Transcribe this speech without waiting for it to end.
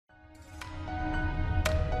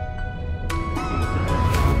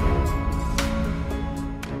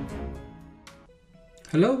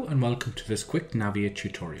Hello and welcome to this quick Naviate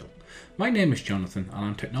tutorial. My name is Jonathan and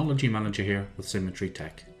I'm Technology Manager here with Symetri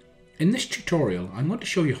Tech. In this tutorial I'm going to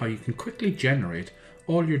show you how you can quickly generate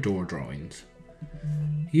all your door drawings.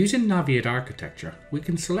 Using Naviate Architecture we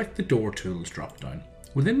can select the Door Tools drop-down.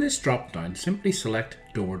 Within this drop-down simply select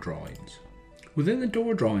Door Drawings. Within the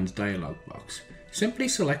Door Drawings dialog box simply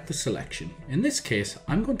select the selection. In this case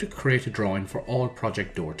I'm going to create a drawing for all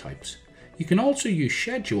project door types. You can also use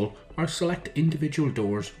schedule or select individual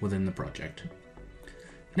doors within the project.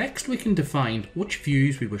 Next we can define which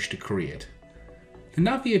views we wish to create. The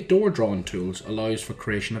Naviate door drawing tools allows for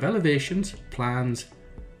creation of elevations, plans,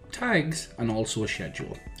 tags and also a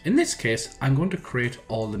schedule. In this case I'm going to create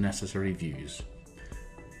all the necessary views.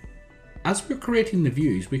 As we're creating the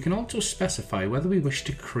views we can also specify whether we wish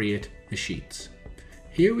to create the sheets.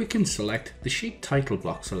 Here we can select the sheet title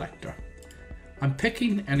block selector. I'm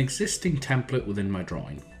picking an existing template within my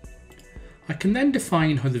drawing. I can then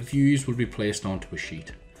define how the views will be placed onto a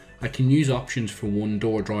sheet. I can use options for one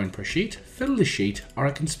door drawing per sheet, fill the sheet, or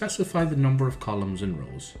I can specify the number of columns and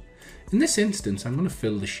rows. In this instance I'm going to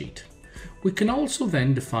fill the sheet. We can also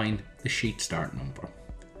then define the sheet start number.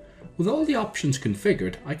 With all the options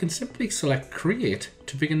configured, I can simply select Create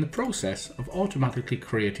to begin the process of automatically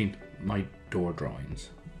creating my door drawings.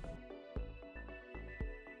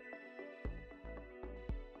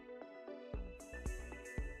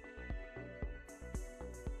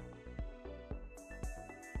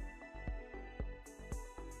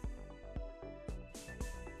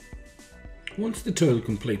 Once the tool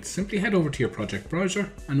completes, simply head over to your project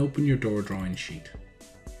browser and open your door drawing sheet.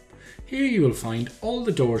 Here you will find all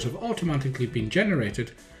the doors have automatically been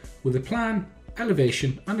generated with a plan,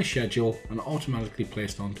 elevation and a schedule and automatically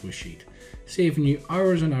placed onto a sheet, saving you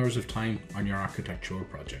hours and hours of time on your architectural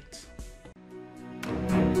projects.